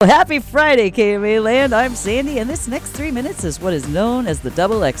Happy Friday, KMA Land. I'm Sandy, and this next 3 minutes is what is known as the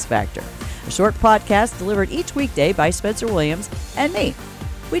Double X Factor, a short podcast delivered each weekday by Spencer Williams and me.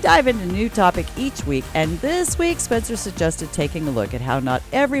 We dive into a new topic each week, and this week Spencer suggested taking a look at how not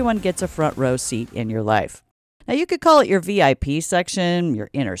everyone gets a front row seat in your life. Now, you could call it your VIP section, your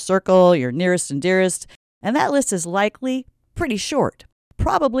inner circle, your nearest and dearest, and that list is likely pretty short,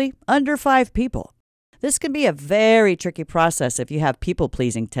 probably under 5 people. This can be a very tricky process if you have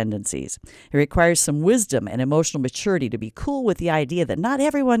people-pleasing tendencies. It requires some wisdom and emotional maturity to be cool with the idea that not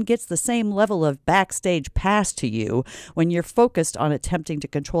everyone gets the same level of backstage pass to you when you're focused on attempting to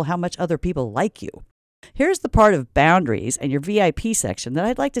control how much other people like you. Here's the part of boundaries and your VIP section that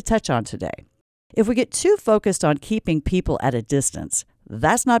I'd like to touch on today. If we get too focused on keeping people at a distance,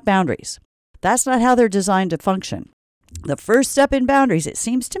 that's not boundaries. That's not how they're designed to function. The first step in boundaries, it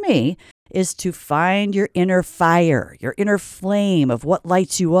seems to me, is to find your inner fire, your inner flame of what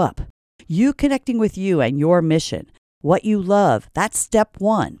lights you up. You connecting with you and your mission, what you love, that's step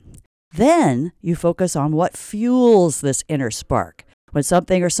 1. Then you focus on what fuels this inner spark. When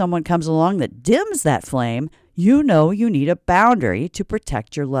something or someone comes along that dims that flame, you know you need a boundary to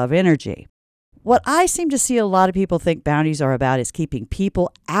protect your love energy. What I seem to see a lot of people think boundaries are about is keeping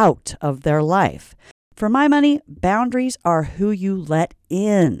people out of their life. For my money, boundaries are who you let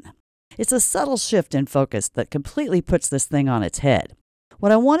in. It's a subtle shift in focus that completely puts this thing on its head.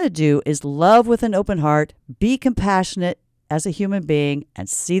 What I want to do is love with an open heart, be compassionate as a human being, and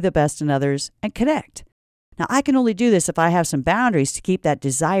see the best in others and connect. Now, I can only do this if I have some boundaries to keep that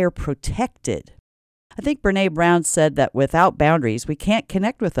desire protected. I think Brené Brown said that without boundaries, we can't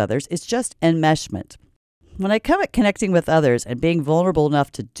connect with others. It's just enmeshment. When I come at connecting with others and being vulnerable enough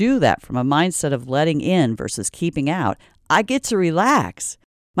to do that from a mindset of letting in versus keeping out, I get to relax.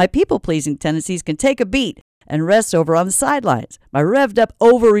 My people-pleasing tendencies can take a beat and rest over on the sidelines. My revved-up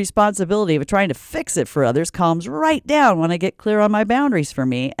over-responsibility of trying to fix it for others calms right down when I get clear on my boundaries for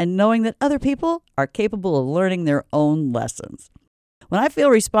me and knowing that other people are capable of learning their own lessons. When I feel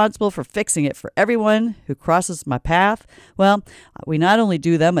responsible for fixing it for everyone who crosses my path, well, we not only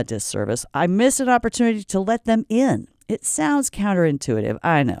do them a disservice, I miss an opportunity to let them in. It sounds counterintuitive,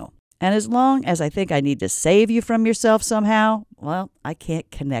 I know. And as long as I think I need to save you from yourself somehow, well, I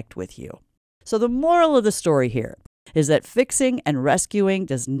can't connect with you. So the moral of the story here is that fixing and rescuing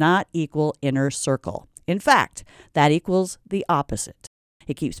does not equal inner circle. In fact, that equals the opposite.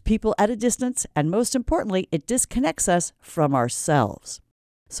 It keeps people at a distance, and most importantly, it disconnects us from ourselves.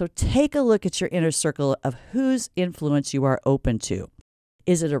 So take a look at your inner circle of whose influence you are open to.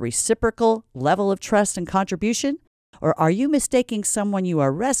 Is it a reciprocal level of trust and contribution? Or are you mistaking someone you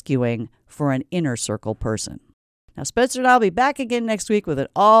are rescuing for an inner circle person? Now, Spencer and I will be back again next week with an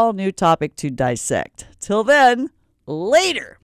all-new topic to dissect. Till then, later!